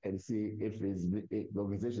ratio and see if the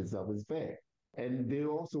organization itself is fair. And they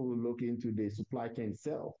also will look into the supply chain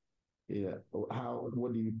itself. Yeah,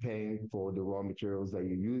 what are you paying for the raw materials that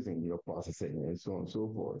you're using in your processing, and so on and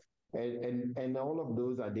so forth. And all of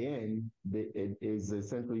those at the end, it is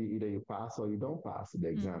essentially either you pass or you don't pass the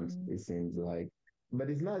exams, it seems like. But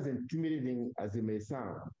it's not as intimidating as it may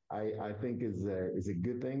sound. I think is a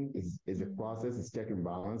good thing. Is a process. It's check and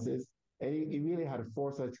balances, and it really had to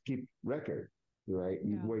force us to keep record, right?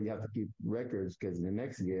 Where you have to keep records, because in the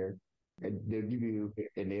next year, and they'll give you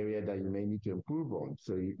an area that you may need to improve on,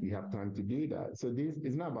 so you have time to do that. So this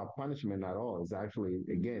is not about punishment at all. It's actually,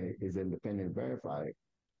 again, is independent verified.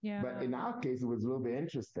 But in our case, it was a little bit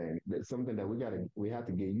interesting. That's something that we had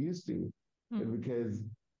to get used to, because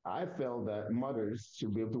I felt that mothers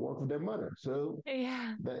should be able to work with their mother. So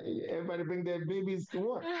that everybody bring their babies to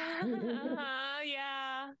work.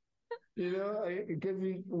 Yeah. Because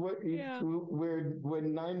we're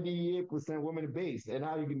 98% women based, and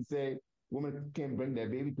how you can say women can't bring their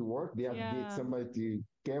baby to work? They have to get somebody to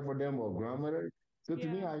care for them, or grandmother. So to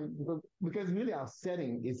me, because really our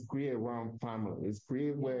setting is created around family. It's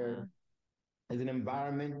created where it's an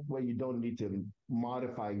environment where you don't need to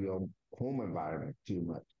modify your home environment too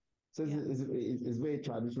much. So it's very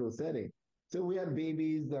traditional setting. So we have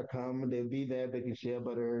babies that come, they'll be there, they can share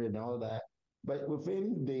butter and all that. But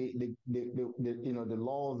within the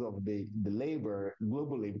laws of the labor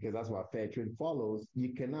globally, because that's what fair trade follows,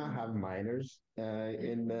 you cannot have minors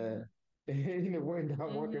in the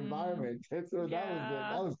work environment. And so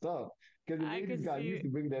that was tough, because the ladies got used to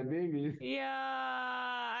bring their babies. Yeah,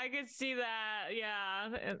 I could see that. Yeah.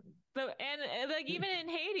 And like even in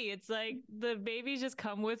Haiti, it's like the babies just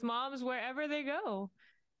come with moms wherever they go.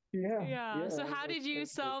 Yeah. So how did you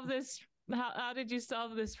solve this? How did you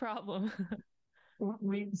solve this problem?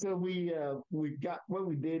 We got, what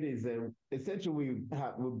we did is essentially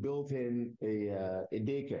we built in a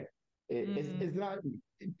daycare. It's not,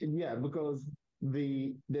 because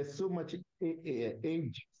there's so much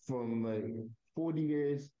age from 40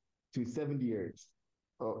 years to 70 years.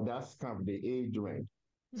 That's kind of the age range.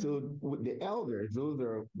 So with the elders, those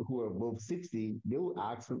who are above 60, they will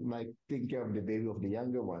ask like take care of the baby of the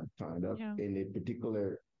younger one, kind of in a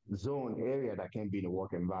particular zone area that can be in a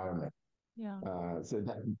work environment. So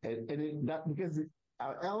that because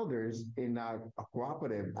our elders in our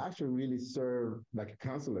cooperative actually really serve like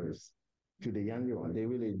counselors to the younger one. They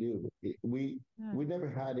really do. We never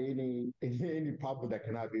had any problem that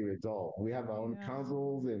cannot be resolved. We have our own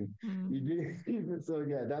councils, and so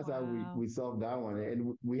that's how we solved that one.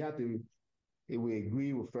 And we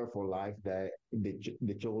agree with Fair for Life that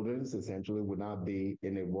the children essentially would not be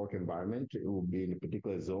in a work environment. It would be in a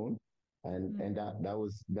particular zone. And that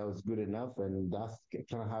was good enough, and that's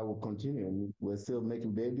kind of how we'll continue. And we're still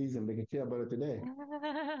making babies and making care about it today.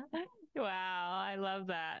 Wow, I love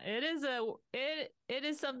that. It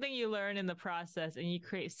is something you learn in the process, and you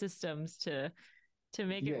create systems to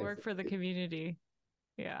make it work for the community.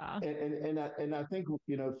 Yeah. And I think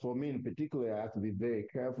for me in particular, I have to be very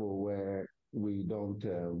careful where we don't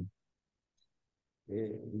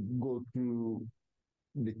go through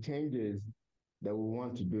the changes that we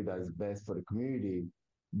want to do that is best for the community,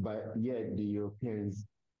 but yet the Europeans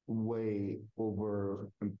way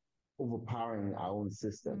overpowering our own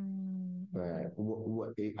system. I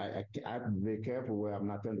have to be very careful where I'm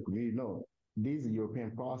not telling the community, no, this is a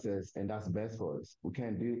European process and that's best for us. We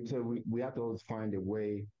can't do it. So we have to always find a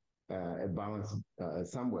way, a balance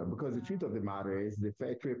somewhere, because the truth of the matter is the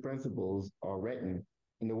fair trade principles are written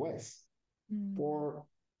in the West for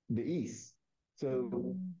the East.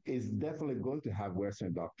 So it's definitely going to have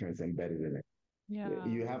Western doctrines embedded in it.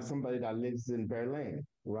 You have somebody that lives in Berlin,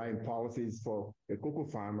 writing policies for a cocoa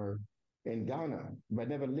farmer in Ghana, but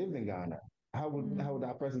never lived in Ghana. How would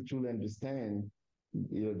that person truly understand?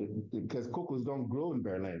 Because cocoas don't grow in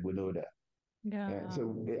Berlin. We know that.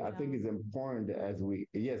 So I think it's important as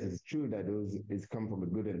yes, it's true that it's come from a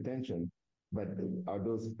good intention, but are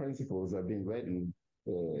those principles are being written?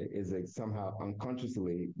 Is it somehow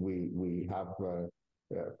unconsciously we have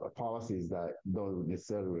policies that don't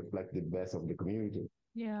necessarily reflect the best of the community?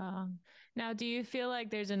 Yeah. Now, do you feel like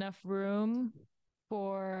there's enough room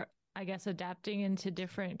for, I guess, adapting into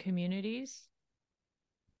different communities?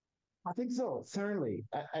 I think so, certainly.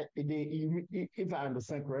 If I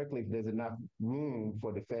understand correctly, if there's enough room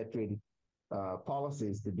for the fair trade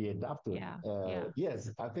policies to be adopted, Yeah. Yeah. yes,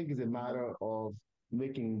 I think it's a matter of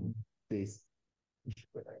making this,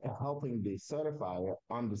 helping the certifier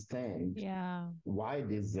understand Yeah. why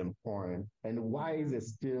this is important and why is it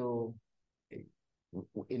still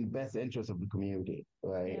in best interest of the community,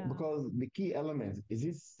 right? Yeah. Because the key element is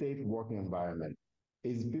this safe working environment,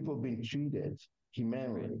 is people being treated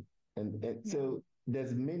humanely, and Yeah. so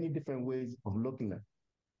there's many different ways of looking at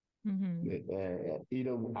Mm-hmm. it.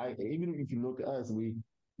 Even if you look at us,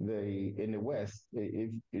 the in the West,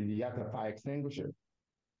 if you have a fire extinguisher,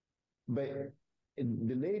 but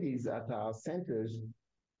the ladies at our centers,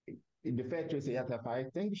 the factory say you have a fire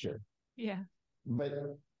extinguisher. Yeah. But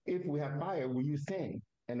if we have fire, we use sand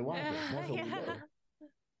and water. That's what we Yeah. know.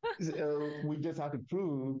 So we just have to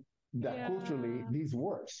prove that culturally Yeah. this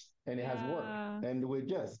works and it has worked. Yeah. And we're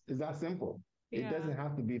just, it's that simple. It Yeah. doesn't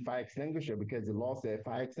have to be fire extinguisher because the law said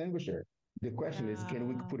fire extinguisher. The question is, can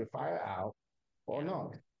we Yeah. put a fire out or Yeah.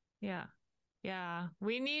 not? Yeah. Yeah.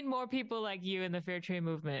 We need more people like you in the fair trade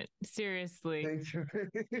movement. Seriously. Thank you.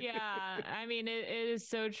 Yeah. I mean, it is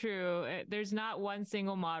so true. There's not one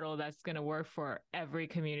single model that's going to work for every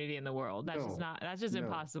community in the world. No, that's just no.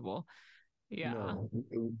 impossible. Yeah. No,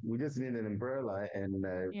 we just need an umbrella and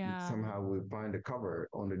Yeah. somehow we find a cover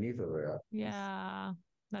underneath of it. Yeah.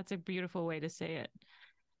 That's a beautiful way to say it.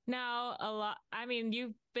 Now, I mean,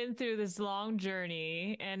 you've been through this long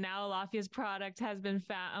journey, and now Alaffia's product has been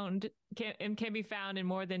found, can be found in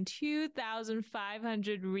more than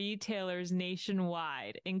 2,500 retailers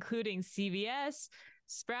nationwide, including CVS,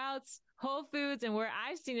 Sprouts, Whole Foods, and where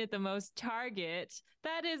I've seen it the most, Target.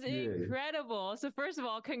 That is incredible. So first of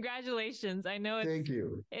all, congratulations. I know Thank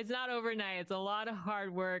you. it's not overnight. It's a lot of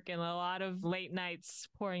hard work and a lot of late nights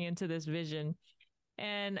pouring into this vision.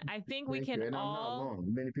 And I think we Thank can you. And I'm not all,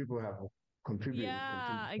 alone. Many people have contributed,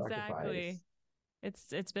 yeah, sacrifice. exactly.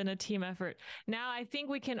 It's been a team effort. Now I think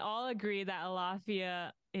we can all agree that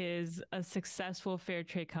Alaffia is a successful fair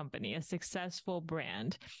trade company, a successful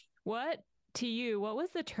brand. What what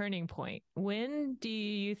was the turning point? When do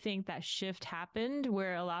you think that shift happened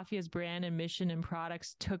where Alaffia's brand and mission and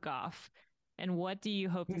products took off? And what do you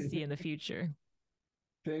hope to see in the future?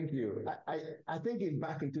 Thank you. I think it's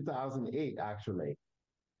back in 2008, actually,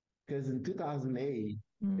 because in 2008,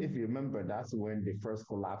 if you remember, that's when the first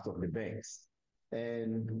collapse of the banks.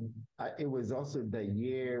 And it was also the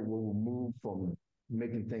year when we moved from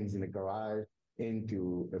making things in the garage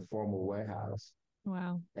into a formal warehouse.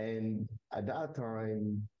 Wow. And at that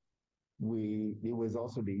time, it was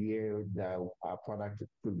also the year that our product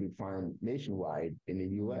could be found nationwide in the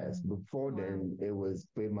US. Before then, it was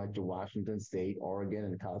pretty much Washington State, Oregon,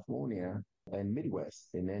 and California, and Midwest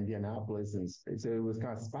in Indianapolis. And so it was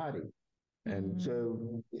kind of spotty. And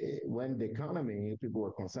so when the economy, people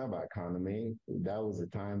were concerned about economy, that was a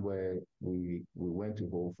time where we went to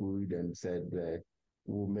Whole Food and said that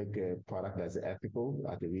we'll make a product that's ethical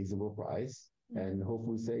at a reasonable price. And Whole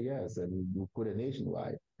Foods say yes, and we'll put it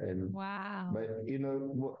nationwide. And wow. But you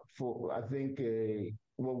know, for I think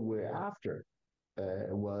what we're after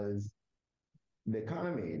was the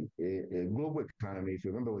economy, a global economy. If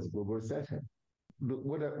you remember, it was a global recession.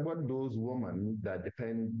 What those women that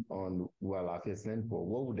depend on well, like I said, for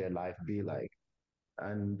what would their life be like?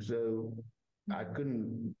 And so I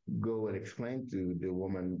couldn't go and explain to the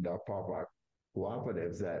woman that pop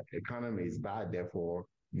cooperatives that economy is bad, therefore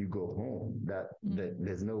you go home. That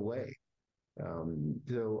there's no way.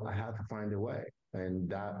 So I had to find a way, and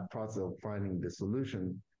that process of finding the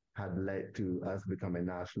solution had led to us become a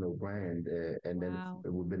national brand, and then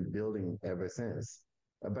we've been building ever since.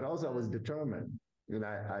 But also, I was determined, and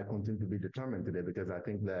I continue to be determined today because I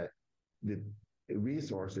think that the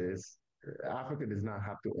resources, Africa does not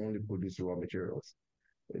have to only produce raw materials.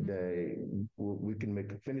 We can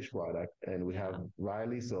make a finished product, and we have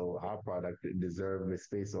Riley, so our product deserves a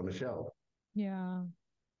space on the shelf. Yeah.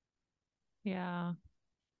 Yeah.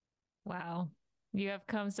 Wow. You have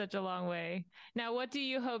come such a long way. Now, what do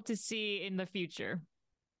you hope to see in the future?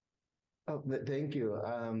 Oh, thank you.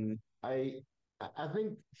 I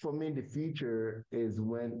think for me the future is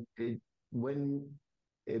when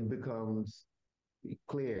it becomes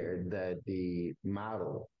clear that the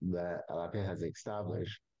model that Alaffia has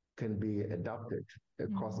established can be adopted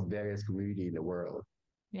across various communities in the world.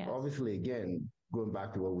 Yes. Obviously, again, going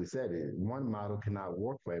back to what we said, one model cannot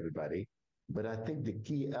work for everybody, but I think the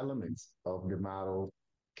key elements of the model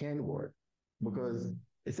can work because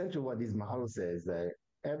essentially what this model says that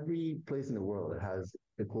every place in the world has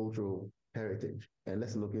a cultural heritage, and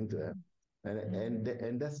let's look into it,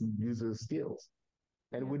 and that's user skills,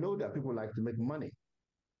 and we know that people like to make money.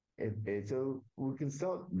 So we can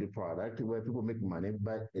sell the product where people make money,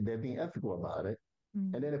 but they're being ethical about it.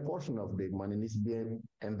 And then a portion of the money needs to be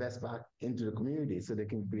invested back into the community so they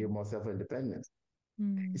can create more self-independence.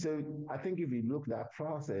 So I think if you look at that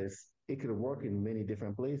process, it could work in many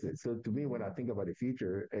different places. So to me, when I think about the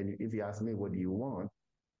future, and if you ask me, what do you want?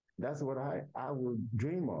 That's what I would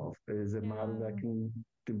dream of is a model that can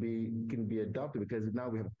be adopted because now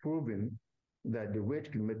we have proven that the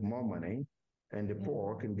rich can make more money and the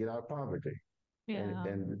poor can get out of poverty.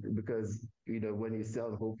 And because when you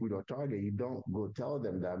sell Whole Food or Target, you don't go tell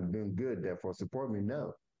them that I'm doing good, therefore support me.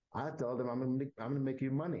 No, I tell them I'm gonna make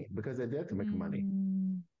you money because they're there to make money.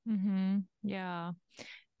 Yeah.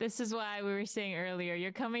 This is why we were saying earlier,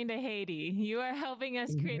 you're coming to Haiti. You are helping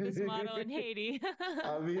us create this model in Haiti.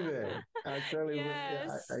 I'll be there. I tell you,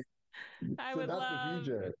 yes. so that's the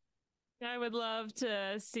future. I would love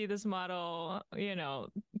to see this model,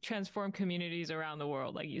 transform communities around the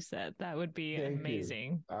world, like you said. That would be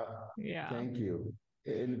amazing. Thank you.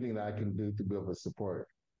 Anything that I can do to be able to support.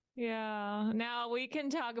 Yeah. Now we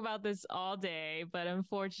can talk about this all day, but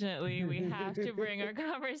unfortunately we have to bring our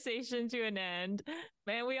conversation to an end.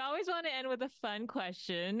 And we always want to end with a fun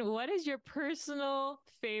question. What is your personal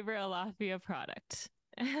favorite Alaffia product?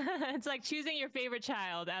 It's like choosing your favorite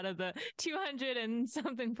child out of the 200 and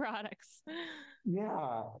something products.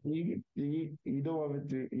 Yeah, you don't want me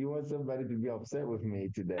to. You want somebody to be upset with me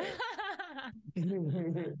today. These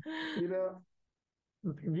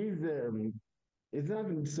it's not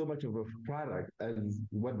even so much of a product as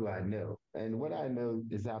what do I know, and what I know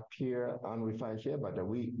is our pure unrefined shea butter.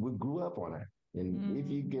 We grew up on it, and if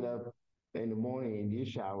you get up in the morning and you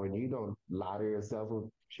shower and you don't lather yourself with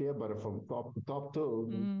shea butter from top to top toe,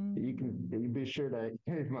 you be sure that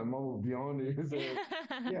my mom will be on it. So,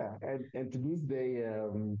 yeah, and to this day,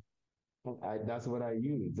 that's what I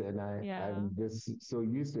use, and I'm just so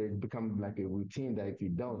used to it. It's become like a routine that if you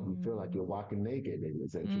don't, you feel like you're walking naked,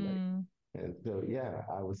 essentially. And so, yeah,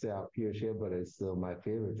 I would say our pure shea butter is still my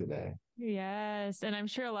favorite today. Yes, and I'm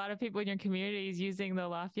sure a lot of people in your community is using the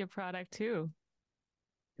Alaffia product too.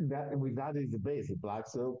 That is the base, the black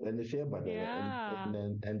soap and the shea butter,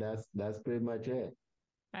 and that's pretty much it.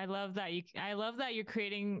 I love that you're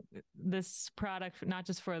creating this product not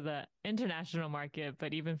just for the international market,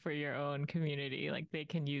 but even for your own community. Like they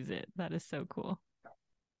can use it. That is so cool.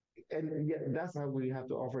 And yeah, that's how we have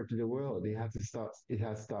to offer it to the world. It has to start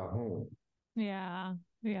home. Yeah.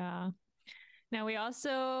 Yeah. Now we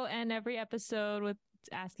also end every episode with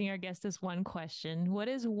asking our guests this one question. What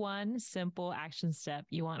is one simple action step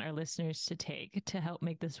you want our listeners to take to help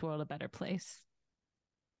make this world a better place?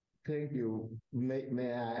 Thank you.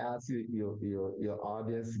 May I ask you, your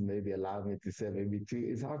audience, maybe allow me to say maybe two.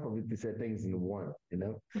 It's hard for me to say things in one,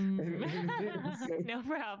 No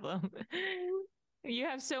problem. You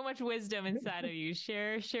have so much wisdom inside of you.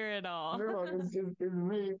 Share it all. No,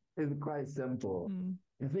 it's quite simple.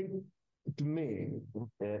 I think to me,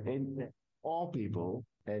 in all people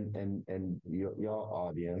and your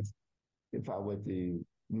audience, if I were to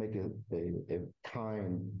make a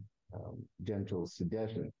kind, gentle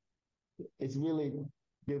suggestion, it's really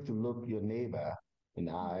good to look your neighbor in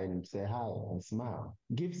the eye and say hi and smile.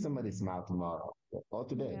 Give somebody a smile tomorrow or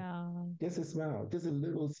today. Yeah. Just a smile, just a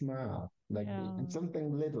little smile, like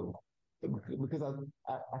something little. Because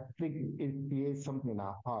I think it creates something in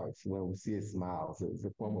our hearts when we see a smile. So it's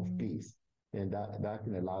a form of peace. And that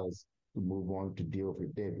can allow us to move on to deal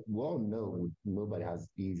with it. We all know nobody has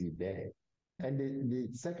an easy day. And the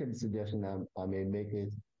second suggestion I may make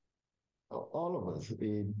is all of us.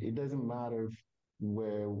 It doesn't matter if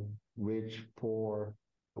we're rich, poor,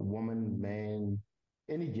 woman, man,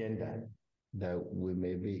 any gender that we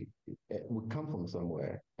may be. We come from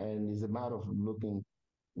somewhere, and it's a matter of looking.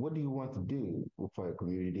 What do you want to do for a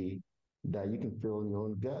community that you can feel in your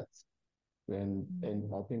own guts? And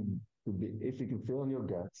I think if you can feel in your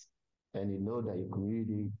guts, and you know that your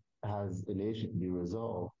community has an issue to be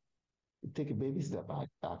resolved, take a baby step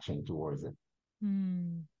action towards it.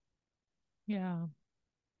 Yeah.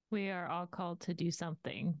 We are all called to do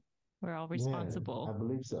something. We're all responsible. I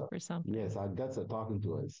believe so. For something. Yes, our guts are talking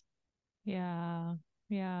to us. Yeah.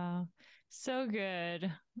 Yeah. So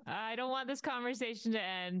good. I don't want this conversation to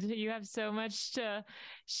end. You have so much to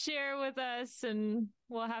share with us, and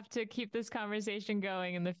we'll have to keep this conversation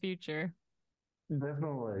going in the future.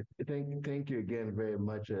 Definitely. Thank you again very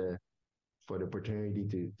much for the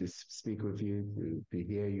opportunity to speak with you, to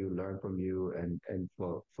hear you, learn from you, and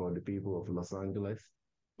for the people of Los Angeles,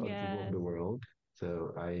 or the people of Yes. the world.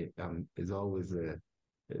 So it's always a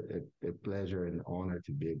pleasure and honor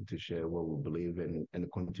to be able to share what we believe in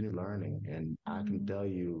and continue learning. And I can Mm, tell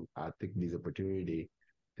you, I take this opportunity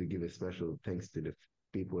to give a special thanks to the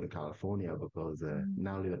people in California because mm.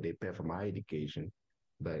 not only that they pay for my education,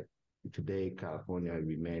 but today California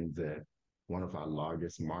remains one of our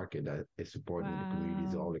largest market that is supporting the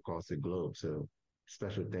communities Wow. all across the globe. So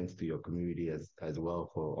special thanks to your community as well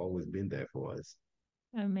for always being there for us.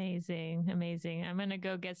 Amazing. Amazing. I'm going to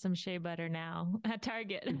go get some shea butter now at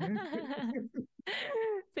Target.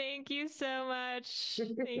 Thank you so much.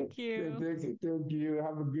 Thank you. Thank you.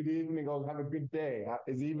 Have a good evening or have a good day.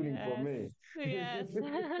 It's evening for Yes. me. Yes.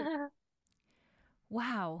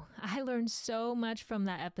 Wow. I learned so much from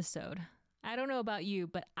that episode. I don't know about you,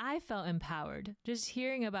 but I felt empowered just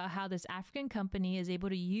hearing about how this African company is able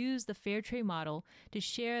to use the fair trade model to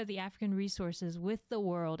share the African resources with the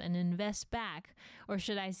world and invest back, or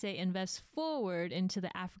should I say, invest forward into the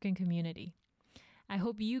African community. I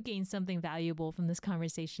hope you gained something valuable from this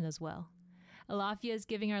conversation as well. Alaffia is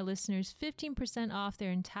giving our listeners 15% off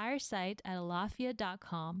their entire site at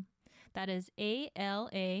alaffia.com. That is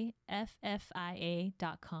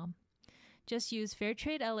ALAFFIA.com. Just use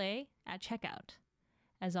Fairtrade LA at checkout.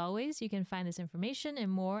 As always, you can find this information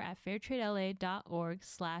and more at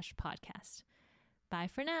fairtradela.org/podcast. Bye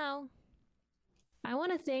for now. I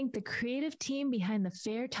want to thank the creative team behind the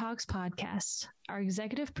Fair Talks podcast, our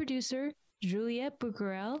executive producer, Juliette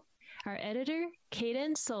Bucarel, our editor,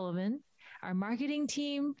 Kaden Sullivan, our marketing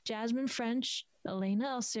team, Jasmine French, Elena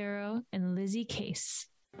Alcero, and Lizzie Case.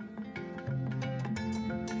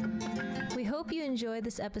 We hope you enjoyed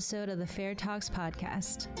this episode of the Fair Talks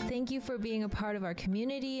podcast. Thank you for being a part of our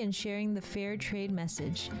community and sharing the fair trade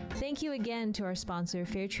message. Thank you again to our sponsor,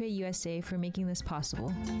 Fairtrade USA, for making this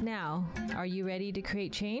possible. Now, are you ready to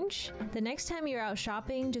create change? The next time you're out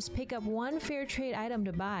shopping, just pick up one fair trade item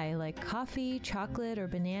to buy, like coffee, chocolate, or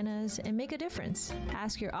bananas, and make a difference.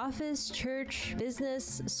 Ask your office, church,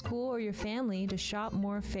 business, school, or your family to shop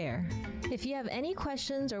more fair. If you have any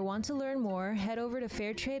questions or want to learn more, head over to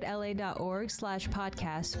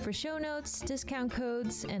fairtradela.org/podcast for show notes, discount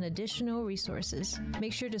codes, and additional resources.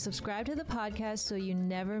 Make sure to subscribe to the podcast so you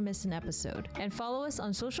never miss an episode. And follow us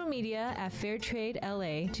on social media at Fairtrade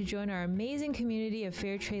LA to join our amazing community of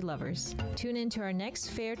fair trade lovers. Tune in to our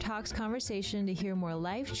next Fair Talks conversation to hear more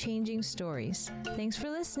life-changing stories. Thanks for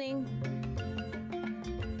listening.